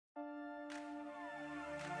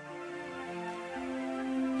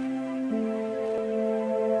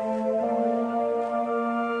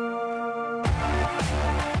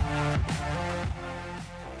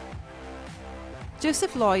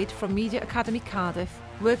Joseph Lloyd from Media Academy Cardiff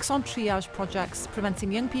works on triage projects preventing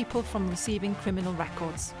young people from receiving criminal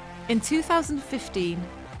records. In 2015,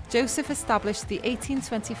 Joseph established the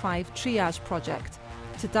 1825 Triage Project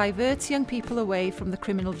to divert young people away from the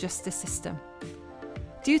criminal justice system.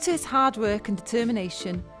 Due to his hard work and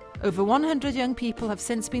determination, over 100 young people have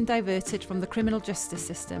since been diverted from the criminal justice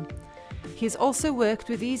system. He has also worked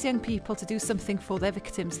with these young people to do something for their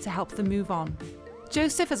victims to help them move on.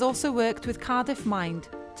 Joseph has also worked with Cardiff Mind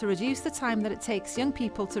to reduce the time that it takes young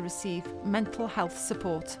people to receive mental health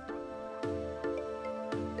support.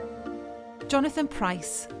 Jonathan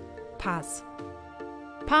Price, Paz.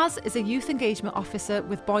 Paz is a youth engagement officer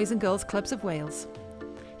with Boys and Girls Clubs of Wales.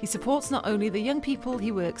 He supports not only the young people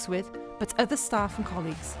he works with, but other staff and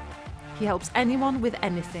colleagues. He helps anyone with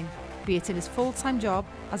anything, be it in his full-time job,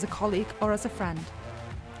 as a colleague or as a friend.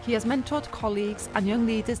 He has mentored colleagues and young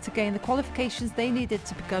leaders to gain the qualifications they needed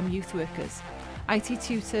to become youth workers, IT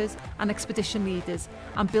tutors and expedition leaders,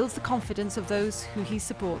 and builds the confidence of those who he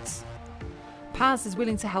supports. Paz is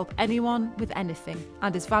willing to help anyone with anything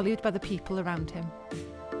and is valued by the people around him.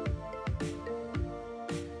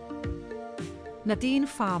 Nadine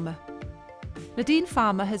Farmer. Nadine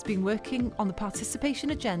Farmer has been working on the participation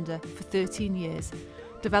agenda for 13 years,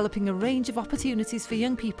 developing a range of opportunities for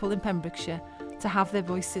young people in Pembrokeshire to have their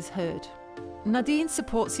voices heard. Nadine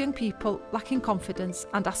supports young people lacking confidence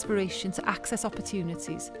and aspiration to access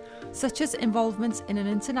opportunities, such as involvement in an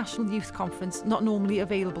international youth conference not normally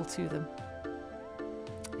available to them.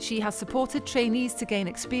 She has supported trainees to gain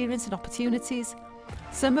experience and opportunities,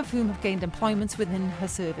 some of whom have gained employment within her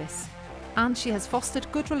service. And she has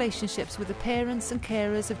fostered good relationships with the parents and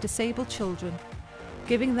carers of disabled children,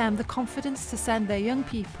 giving them the confidence to send their young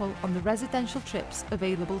people on the residential trips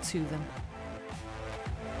available to them.